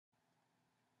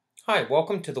Hi,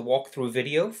 welcome to the walkthrough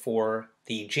video for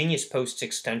the Genius Posts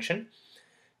extension.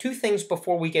 Two things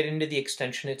before we get into the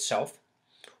extension itself.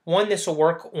 One, this will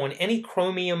work on any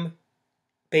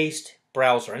Chromium-based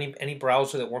browser, any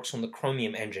browser that works on the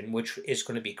Chromium engine, which is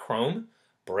going to be Chrome,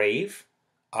 Brave,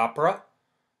 Opera,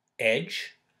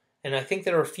 Edge, and I think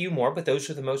there are a few more, but those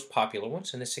are the most popular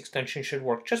ones, and this extension should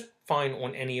work just fine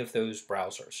on any of those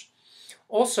browsers.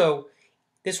 Also,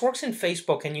 this works in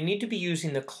Facebook, and you need to be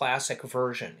using the classic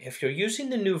version. If you're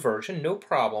using the new version, no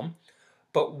problem.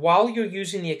 But while you're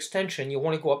using the extension, you'll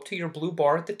want to go up to your blue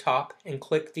bar at the top and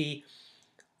click the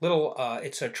little,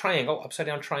 it's a triangle, upside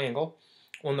down triangle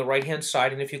on the right-hand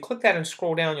side. And if you click that and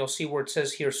scroll down, you'll see where it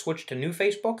says here, switch to new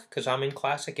Facebook, because I'm in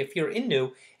classic. If you're in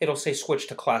new, it'll say switch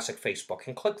to classic Facebook.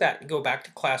 And click that and go back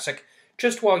to classic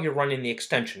just while you're running the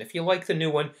extension. If you like the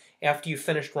new one, after you've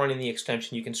finished running the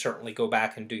extension, you can certainly go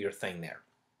back and do your thing there.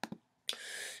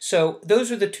 So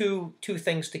those are the two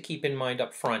things to keep in mind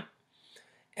up front.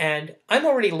 And I'm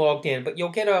already logged in, but you'll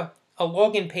get a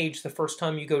login page the first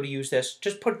time you go to use this.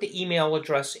 Just put the email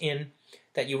address in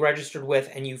that you registered with,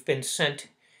 and you've been sent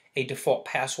a default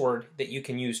password that you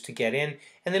can use to get in.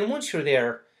 And then once you're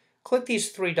there, click these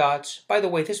three dots. By the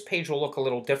way, this page will look a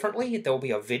little differently. There will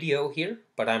be a video here,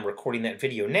 but I'm recording that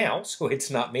video now, so it's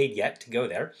not made yet to go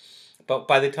there. But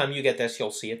by the time you get this,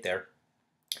 you'll see it there.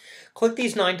 Click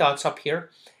these 9 dots up here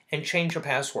and change your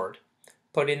password.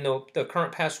 Put in the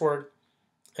current password,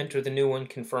 enter the new one,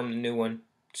 confirm the new one,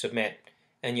 submit,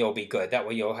 and you'll be good. That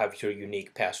way you'll have your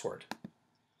unique password.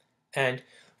 And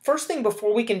first thing,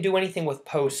 before we can do anything with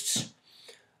posts,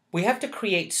 we have to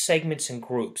create segments and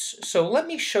groups. So let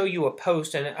me show you a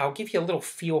post, and I'll give you a little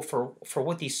feel for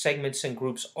what these segments and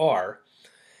groups are.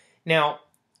 Now,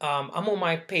 I'm on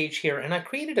my page here, and I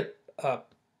created a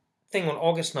thing on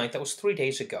August 9th. That was 3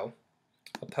 days ago.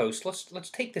 A post. Let's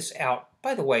take this out.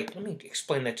 By the way, let me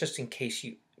explain that just in case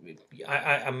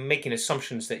I'm making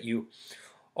assumptions that you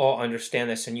all understand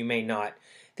this, and you may not.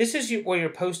 This is where your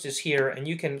post is here, and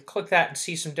you can click that and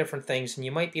see some different things, and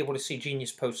you might be able to see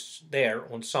Genius Posts there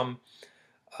on some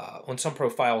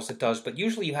profiles it does, but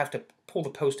usually you have to pull the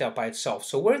post out by itself.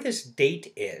 So where this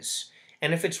date is,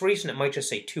 and if it's recent, it might just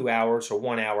say 2 hours or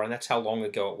 1 hour, and that's how long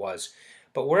ago it was.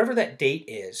 But wherever that date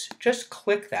is, just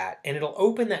click that, and it'll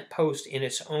open that post in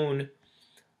its own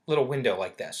little window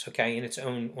like this, okay, on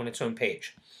its own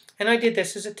page. And I did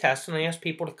this as a test, and I asked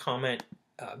people to comment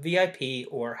VIP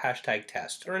or hashtag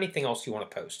test or anything else you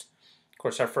want to post. Of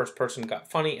course, our first person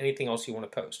got funny. Anything else you want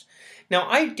to post. Now,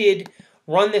 I did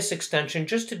run this extension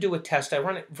just to do a test. I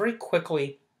ran it very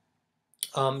quickly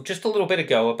just a little bit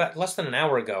ago, about less than an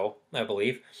hour ago, I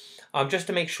believe, just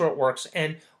to make sure it works.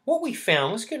 And what we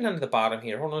found, let's get down to the bottom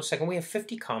here. Hold on a second. We have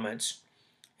 50 comments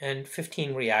and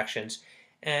 15 reactions.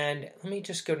 And let me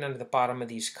just go down to the bottom of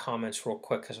these comments real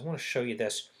quick because I want to show you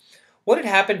this. What had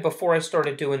happened before I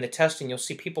started doing the testing, you'll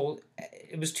see people,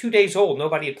 it was 2 days old.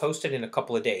 Nobody had posted in a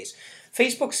couple of days.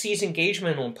 Facebook sees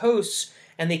engagement on posts,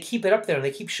 and they keep it up there, and they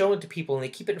keep showing it to people, and they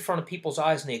keep it in front of people's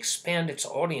eyes, and they expand its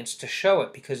audience to show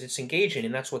it because it's engaging,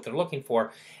 and that's what they're looking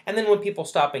for. And then when people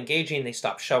stop engaging, they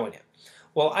stop showing it.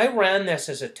 Well, I ran this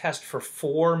as a test for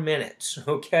 4 minutes,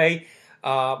 okay?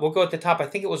 We'll go at the top. I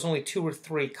think it was only 2 or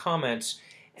 3 comments,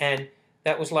 and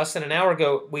that was less than an hour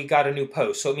ago. We got a new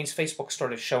post, so it means Facebook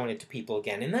started showing it to people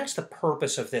again. And that's the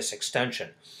purpose of this extension,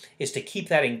 is to keep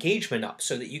that engagement up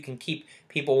so that you can keep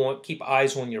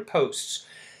eyes on your posts.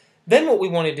 Then what we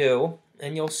want to do,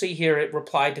 and you'll see here it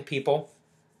replied to people,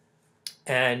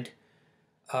 and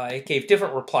it gave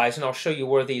different replies, and I'll show you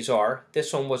where these are.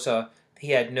 This one was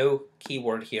he had no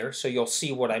keyword here, so you'll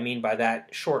see what I mean by that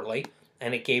shortly,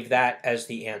 and it gave that as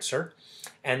the answer.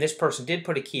 And this person did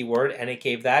put a keyword, and it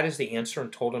gave that as the answer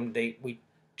and told them we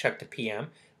checked the PM.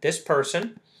 This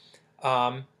person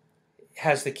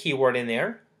has the keyword in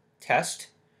there, test.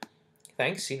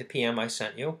 Thanks, see the PM I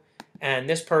sent you. And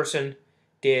this person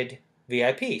did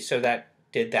VIP, so that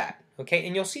did that. Okay,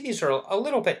 and you'll see these are a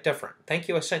little bit different. Thank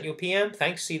you, I sent you a PM.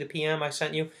 Thanks, see the PM I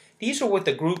sent you. These are what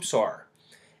the groups are.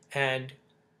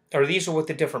 Or these are what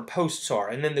the different posts are.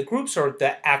 And then the groups are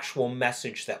the actual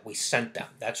message that we sent them.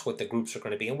 That's what the groups are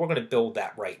going to be. And we're going to build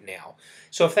that right now.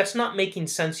 So if that's not making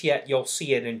sense yet, you'll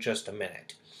see it in just a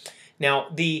minute. Now,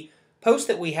 the post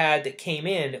that we had that came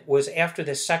in was after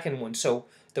the second one. So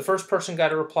the first person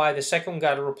got a reply, the second one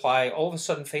got a reply. All of a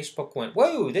sudden, Facebook went,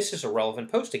 whoa, this is a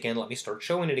relevant post again. Let me start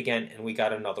showing it again. And we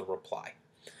got another reply.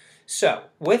 So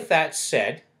with that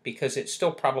said, because it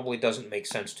still probably doesn't make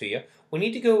sense to you, we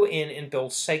need to go in and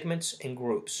build segments and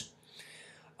groups.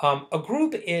 A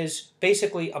group is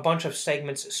basically a bunch of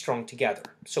segments strung together.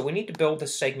 So we need to build the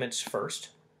segments first.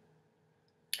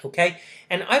 Okay,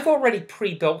 and I've already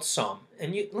pre-built some,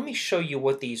 and let me show you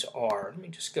what these are. Let me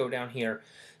just go down here.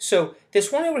 So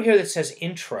this one over here that says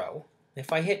intro,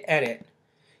 if I hit edit,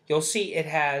 you'll see it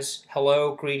has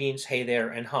hello, greetings, hey there,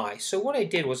 and hi. So what I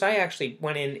did was I actually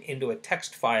went into a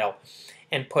text file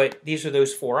and put, these are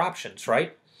those 4 options,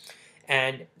 right?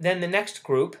 And then the next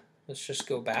group, let's just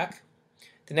go back.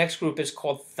 The next group is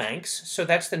called thanks. So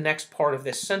that's the next part of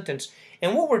this sentence.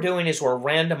 And what we're doing is we're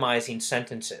randomizing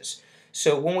sentences.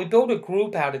 So when we build a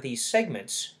group out of these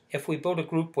segments, if we build a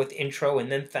group with intro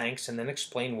and then thanks and then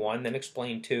explain 1, then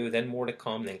explain 2, then more to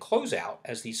come, then close out,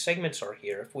 as these segments are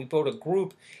here, if we build a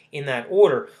group in that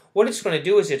order, what it's going to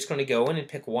do is it's going to go in and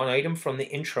pick one item from the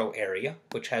intro area,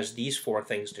 which has these 4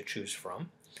 things to choose from,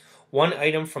 one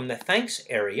item from the thanks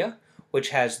area, which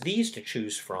has these to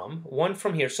choose from, one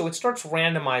from here. So it starts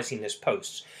randomizing this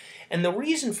posts. And the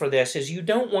reason for this is you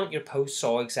don't want your posts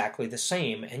all exactly the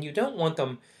same, and you don't want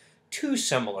them too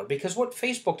similar, because what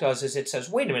Facebook does is it says,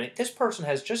 wait a minute, this person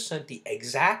has just sent the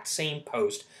exact same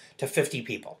post to 50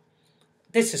 people.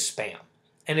 This is spam.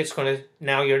 And it's going to,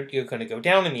 now you're going to go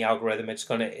down in the algorithm,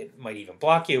 it might even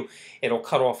block you, it'll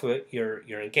cut off your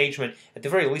engagement. At the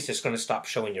very least, it's going to stop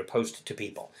showing your post to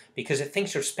people, because it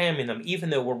thinks you're spamming them, even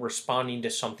though we're responding to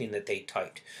something that they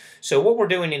typed. So what we're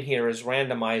doing in here is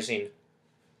randomizing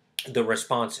the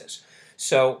responses.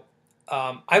 So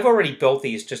I've already built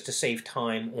these just to save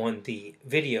time on the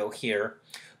video here,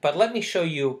 but let me show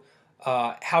you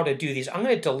how to do these. I'm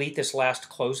going to delete this last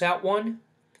closeout one,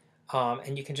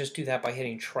 and you can just do that by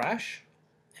hitting trash,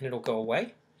 and it'll go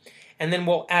away. And then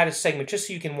we'll add a segment just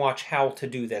so you can watch how to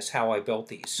do this, how I built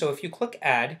these. So if you click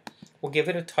add, we'll give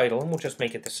it a title, and we'll just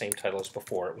make it the same title as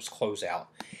before. It was closeout.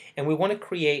 And we want to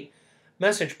create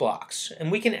message blocks,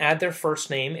 and we can add their first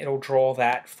name. It'll draw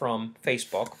that from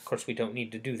Facebook. Of course, we don't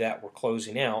need to do that. We're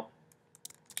closing out.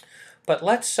 But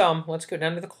let's go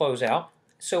down to the closeout.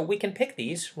 So we can pick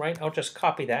these, right? I'll just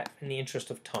copy that in the interest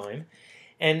of time.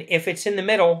 And if it's in the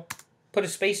middle, put a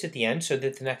space at the end so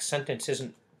that the next sentence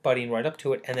isn't butting right up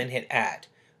to it, and then hit add.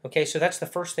 Okay, so that's the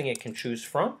first thing it can choose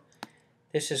from.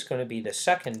 This is going to be the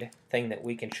second thing that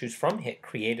we can choose from. Hit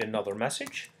create another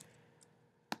message,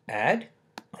 add,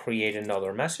 create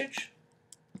another message,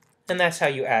 and that's how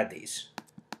you add these.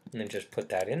 And then just put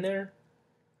that in there,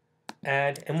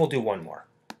 add, and we'll do one more.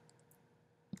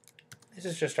 This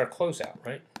is just our closeout,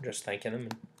 right? Just thanking them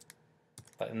and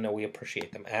letting them know we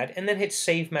appreciate them. Add, and then hit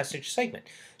save message segment.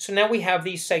 So now we have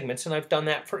these segments, and I've done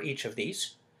that for each of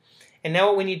these. And now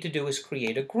what we need to do is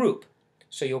create a group.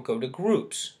 So you'll go to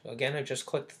groups. Again, I just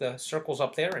clicked the circles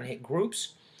up there and hit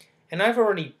groups. And I've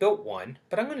already built one,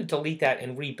 but I'm going to delete that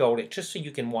and rebuild it just so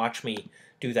you can watch me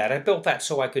do that. I built that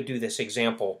so I could do this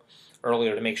example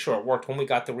earlier to make sure it worked when we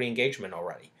got the re-engagement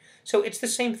already. So it's the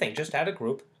same thing, just add a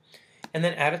group and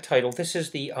then add a title. This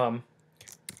is the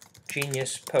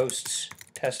Genius Posts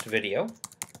test video.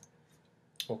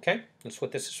 Okay, that's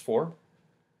what this is for.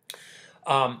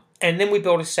 And then we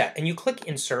build a set, and you click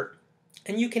insert,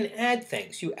 and you can add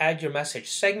things. You add your message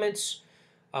segments,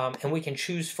 and we can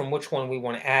choose from which one we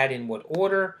want to add in what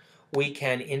order. We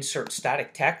can insert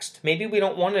static text. Maybe we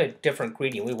don't want a different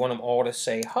greeting. We want them all to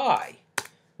say hi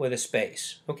with a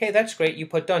space. Okay, that's great. You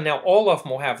put done. Now all of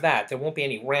them will have that. There won't be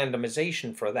any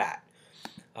randomization for that.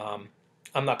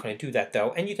 I'm not going to do that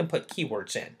though. And you can put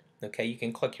keywords in. Okay, you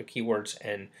can click your keywords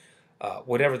and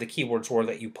whatever the keywords were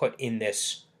that you put in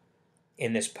this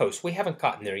post. We haven't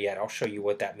gotten there yet. I'll show you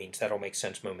what that means. That'll make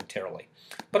sense momentarily.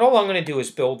 But all I'm going to do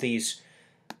is build these.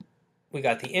 We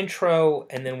got the intro,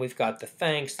 and then we've got the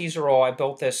thanks. These are all, I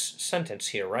built this sentence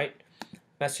here, right?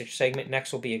 Message segment.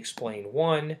 Next will be explain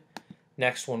 1.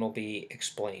 Next one will be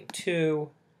explain 2.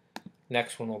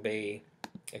 Next one will be,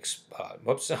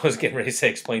 whoops, I was getting ready to say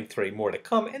explain 3. More to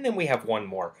come. And then we have one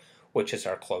more, which is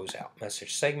our closeout.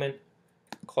 Message segment,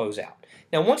 closeout.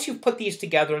 Now, once you've put these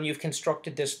together and you've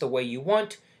constructed this the way you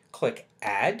want, click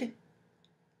add.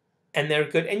 And they're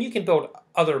good, and you can build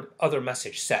other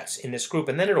message sets in this group,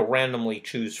 and then it'll randomly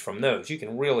choose from those. You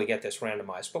can really get this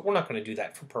randomized, but we're not going to do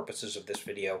that for purposes of this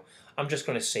video. I'm just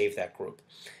going to save that group.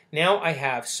 Now I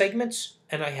have segments,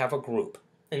 and I have a group,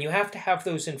 and you have to have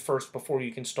those in first before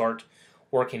you can start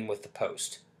working with the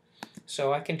post.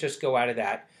 So I can just go out of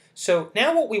that. So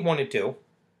now what we want to do,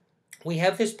 we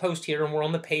have this post here, and we're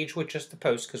on the page with just the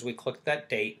post because we clicked that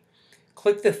date.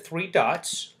 Click the 3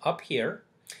 dots up here,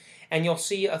 and you'll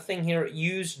see a thing here,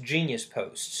 Use Genius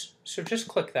Posts. So just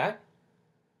click that.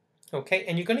 Okay,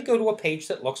 and you're going to go to a page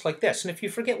that looks like this. And if you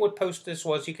forget what post this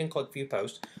was, you can click View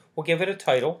Post. We'll give it a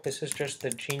title. This is just the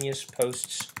Genius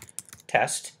Posts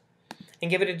test.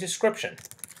 And give it a description.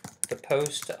 The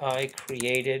post I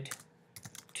created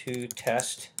to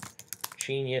test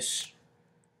Genius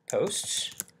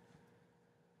posts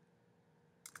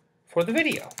for the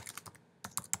video.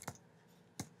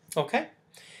 Okay?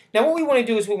 Now what we want to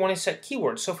do is we want to set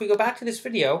keywords. So if we go back to this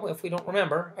video, if we don't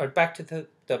remember, or back to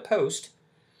the post,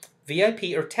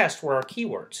 VIP or test were our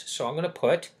keywords. So I'm going to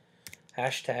put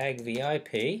hashtag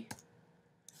VIP,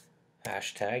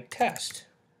 hashtag test.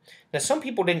 Now some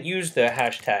people didn't use the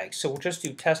hashtags, so we'll just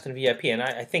do test and VIP, and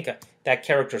I think that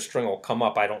character string will come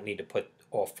up. I don't need to put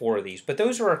all 4 of these, but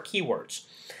those are our keywords.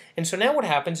 And so now what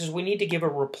happens is we need to give a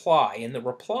reply, and the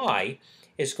reply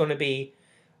is going to be,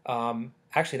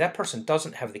 actually that person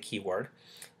doesn't have the keyword.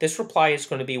 This reply is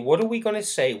going to be, what are we going to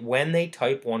say when they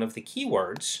type one of the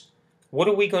keywords? What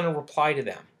are we going to reply to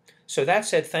them? So that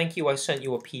said, thank you, I sent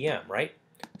you a PM, right?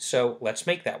 So let's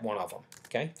make that one of them.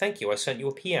 Okay, thank you, I sent you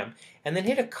a PM. And then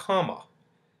hit a comma.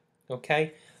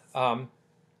 Okay,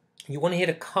 you want to hit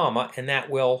a comma, and that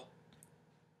will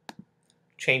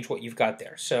change what you've got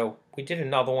there. So we did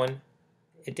another one.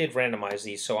 It did randomize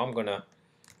these, so I'm going to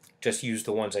just use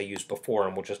the ones I used before,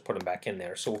 and we'll just put them back in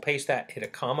there. So we'll paste that, hit a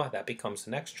comma, that becomes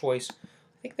the next choice.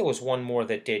 I think there was one more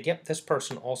that did. Yep, this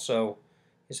person also.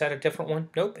 Is that a different one?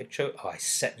 Nope, it showed. Oh, I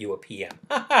sent you a PM.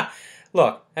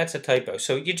 Look, that's a typo.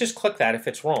 So you just click that if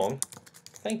it's wrong.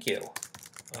 Thank you.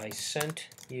 I sent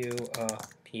you a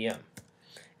PM.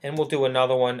 And we'll do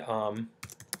another one.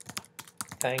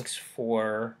 Thanks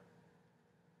for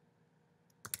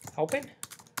helping.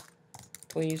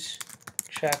 Please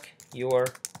check your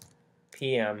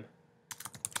PM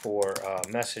for a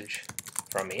message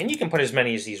from me. And you can put as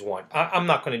many as these want. I'm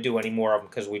not going to do any more of them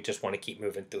because we just want to keep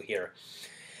moving through here.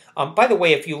 By the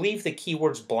way, if you leave the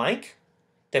keywords blank,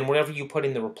 then whatever you put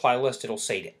in the reply list, it'll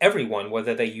say to everyone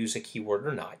whether they use a keyword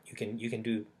or not. You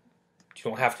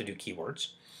don't have to do keywords.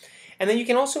 And then you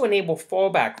can also enable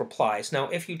fallback replies. Now,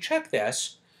 if you check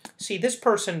this, see this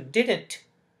person didn't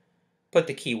put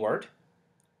the keyword,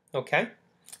 okay?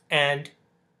 And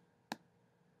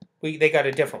they got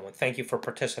a different one. Thank you for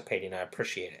participating. I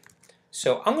appreciate it.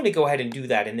 So I'm going to go ahead and do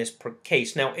that in this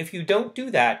case. Now, if you don't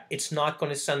do that, it's not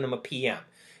going to send them a PM.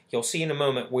 You'll see in a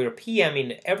moment we're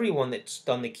PMing everyone that's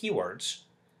done the keywords,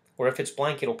 or if it's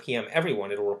blank, it'll PM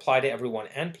everyone. It'll reply to everyone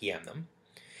and PM them.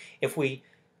 If we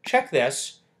check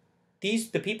this,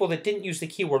 the people that didn't use the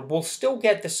keyword will still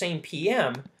get the same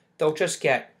PM. They'll just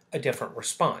get a different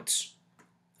response,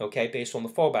 okay, based on the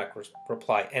fallback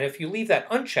reply. And if you leave that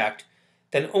unchecked,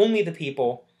 then only the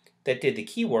people that did the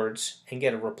keywords and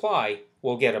get a reply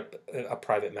will get a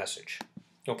private message.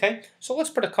 Okay, so let's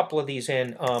put a couple of these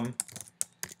in.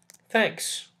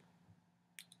 Thanks.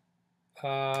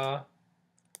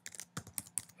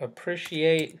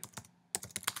 Appreciate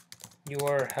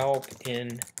your help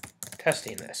in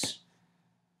testing this.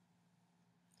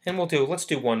 And let's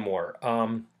do one more.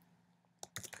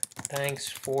 Thanks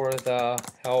for the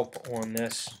help on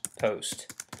this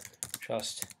post.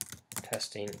 Just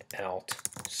testing out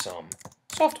some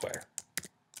software.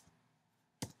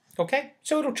 Okay,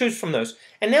 so it'll choose from those.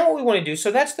 And now what we want to do, so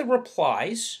that's the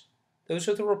replies. Those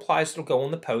are the replies that'll go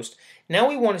on the post. Now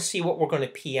we want to see what we're going to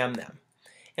PM them.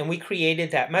 And we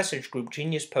created that message group,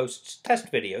 Genius Posts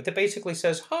Test Video, that basically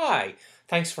says, hi,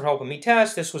 thanks for helping me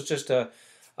test. This was just a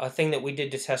thing that we did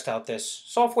to test out this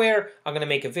software. I'm going to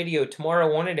make a video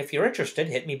tomorrow on it. If you're interested,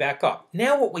 hit me back up.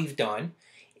 Now what we've done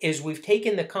is we've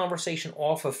taken the conversation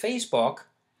off of Facebook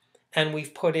and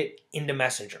we've put it into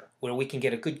Messenger, where we can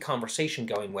get a good conversation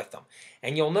going with them.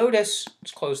 And you'll notice,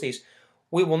 let's close these,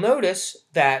 we will notice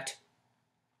that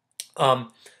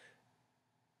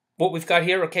what we've got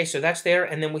here, okay, so that's there,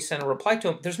 and then we send a reply to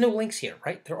them. There's no links here,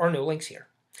 right? There are no links here.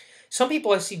 Some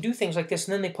people I see do things like this,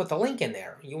 and then they put the link in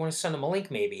there. You want to send them a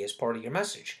link maybe as part of your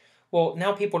message. Well,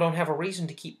 now people don't have a reason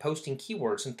to keep posting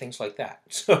keywords and things like that.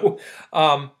 So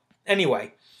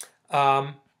anyway,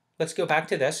 let's go back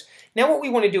to this. Now what we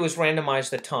want to do is randomize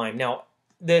the time. Now,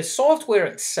 the software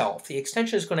itself, the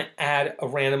extension is going to add a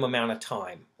random amount of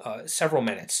time, several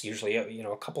minutes, usually,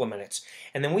 a couple of minutes.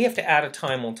 And then we have to add a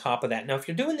time on top of that. Now, if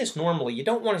you're doing this normally, you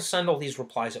don't want to send all these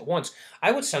replies at once.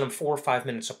 I would send them 4 or 5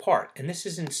 minutes apart, and this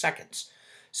is in seconds.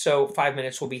 So 5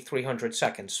 minutes will be 300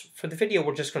 seconds. For the video,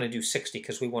 we're just going to do 60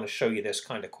 because we want to show you this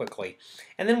kind of quickly.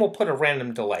 And then we'll put a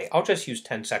random delay. I'll just use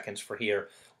 10 seconds for here,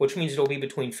 which means it'll be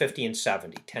between 50 and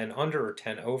 70, 10 under or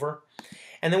 10 over.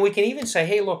 And then we can even say,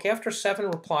 hey, look, after 7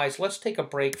 replies, let's take a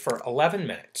break for 11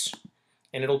 minutes.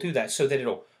 And it'll do that so that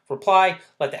it'll reply,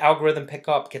 let the algorithm pick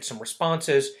up, get some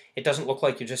responses. It doesn't look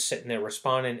like you're just sitting there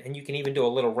responding. And you can even do a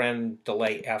little random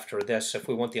delay after this if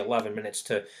we want the 11 minutes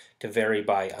to vary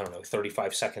by, I don't know,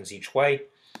 35 seconds each way.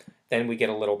 Then we get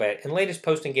a little bit. And latest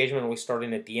post engagement, are we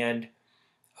starting at the end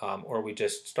or are we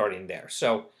just starting there?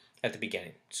 So at the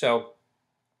beginning. So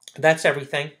That's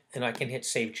everything, and I can hit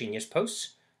Save Genius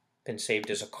Posts. Been saved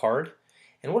as a card.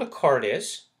 And what a card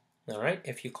is, all right,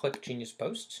 if you click Genius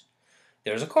Posts,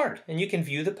 there's a card. And you can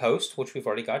view the post, which we've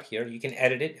already got here. You can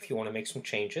edit it if you want to make some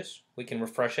changes. We can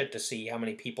refresh it to see how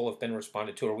many people have been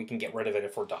responded to, or we can get rid of it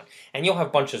if we're done. And you'll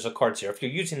have bunches of cards here. If you're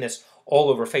using this all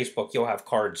over Facebook, you'll have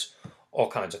cards, all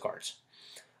kinds of cards.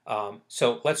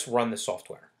 So let's run the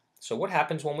software. So what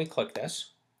happens when we click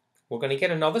this? We're going to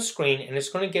get another screen, and it's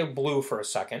going to get blue for a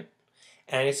second.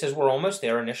 And it says, we're almost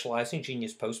there, initializing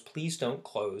Genius Post. Please don't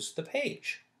close the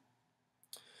page.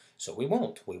 So we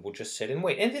won't. We will just sit and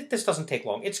wait. And this doesn't take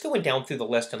long. It's going down through the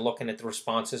list and looking at the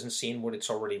responses and seeing what it's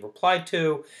already replied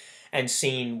to and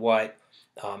seeing what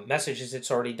messages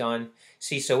it's already done.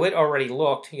 See, so it already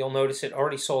looked. You'll notice it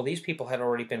already saw these people had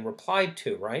already been replied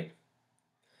to, right?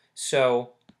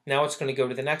 So now it's going to go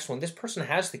to the next one. This person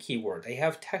has the keyword. They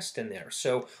have text in there.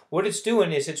 So what it's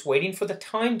doing is it's waiting for the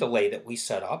time delay that we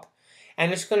set up,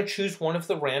 and it's going to choose one of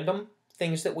the random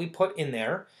things that we put in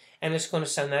there, and it's going to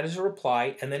send that as a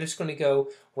reply, and then it's going to go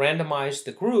randomize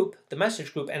the group, the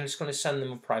message group, and it's going to send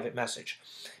them a private message.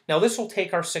 Now this will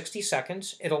take our 60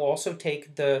 seconds. It'll also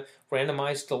take the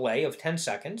randomized delay of 10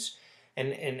 seconds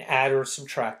and add or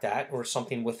subtract that or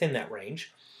something within that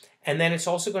range. And then it's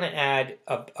also going to add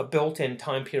a built-in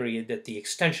time period that the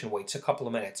extension waits a couple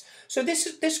of minutes. So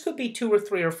this could be 2 or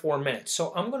 3 or 4 minutes.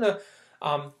 So I'm going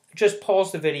to just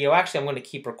pause the video. Actually, I'm going to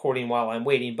keep recording while I'm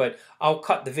waiting, but I'll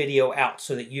cut the video out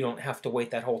so that you don't have to wait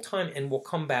that whole time, and we'll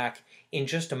come back in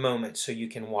just a moment so you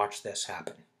can watch this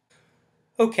happen.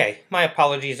 Okay, my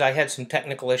apologies. I had some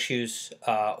technical issues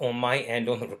on my end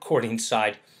on the recording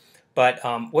side. But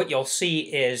what you'll see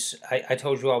is, I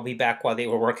told you I'll be back while they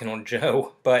were working on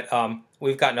Joe, but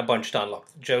we've gotten a bunch done. Look,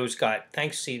 Joe's got,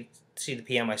 thanks, see the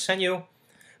PM I sent you.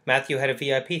 Matthew had a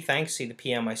VIP, thanks, see the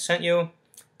PM I sent you.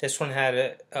 This one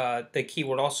had the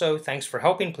keyword also, thanks for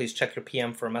helping, please check your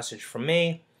PM for a message from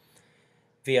me.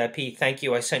 VIP, thank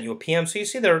you, I sent you a PM. So you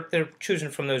see they're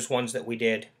choosing from those ones that we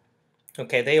did.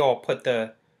 Okay, they all put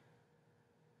the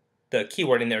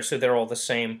keyword in there, so they're all the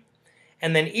same.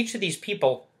 And then each of these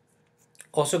people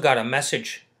also got a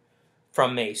message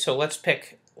from me. So let's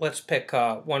pick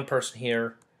one person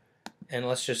here, and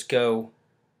let's just go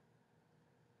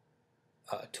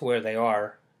to where they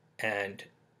are. And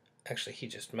actually, he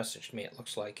just messaged me, it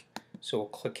looks like. So we'll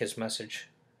click his message.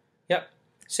 Yep.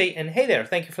 See, and hey there,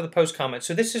 thank you for the post comment.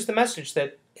 So this is the message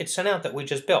that it sent out that we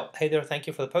just built. Hey there, thank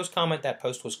you for the post comment. That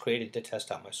post was created to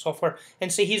test out my software.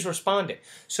 And see, he's responded.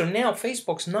 So now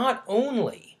Facebook's not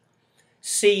only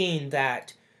seeing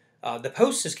that the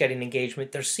post is getting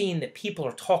engagement, they're seeing that people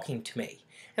are talking to me.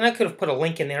 And I could have put a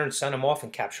link in there and sent them off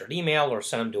and captured email or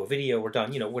sent them to a video or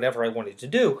done, whatever I wanted to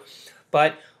do.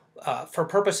 But for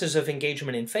purposes of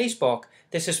engagement in Facebook,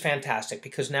 this is fantastic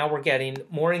because now we're getting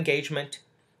more engagement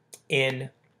in,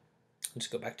 let's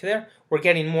go back to there, we're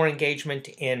getting more engagement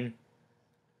in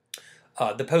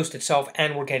the post itself,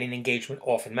 and we're getting engagement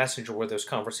off in Messenger where those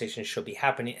conversations should be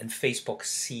happening, and Facebook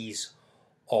sees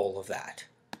all of that.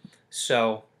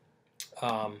 So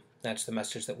that's the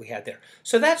message that we had there.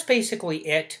 So that's basically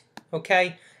it,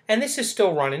 okay? And this is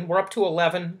still running. We're up to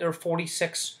 11. There are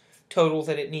 46 total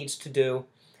that it needs to do.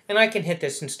 And I can hit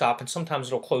this and stop, and sometimes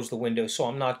it'll close the window, so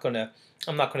I'm not gonna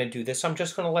do this. I'm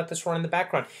just gonna let this run in the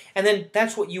background. And then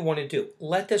that's what you want to do.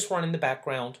 Let this run in the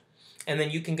background, and then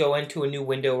you can go into a new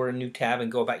window or a new tab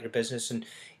and go about your business and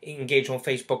engage on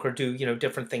Facebook or do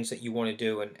different things that you want to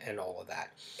do and all of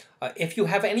that. If you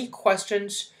have any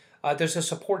questions, there's a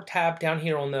support tab down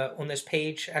here on this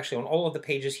page, actually on all of the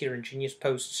pages here in Genius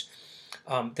Posts.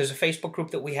 There's a Facebook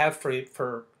group that we have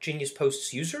for Genius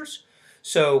Posts users.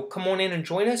 So come on in and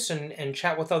join us and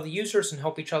chat with other users and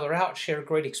help each other out, share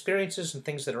great experiences and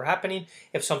things that are happening.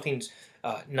 If something's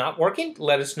not working,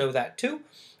 let us know that too.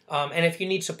 And if you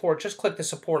need support, just click the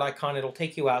support icon. It'll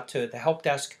take you out to the help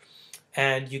desk,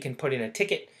 and you can put in a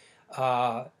ticket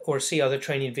or see other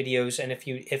training videos. And if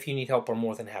you need help, we're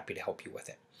more than happy to help you with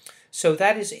it. So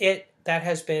that is it. That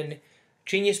has been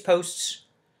Genius Posts,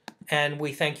 and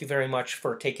we thank you very much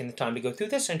for taking the time to go through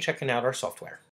this and checking out our software.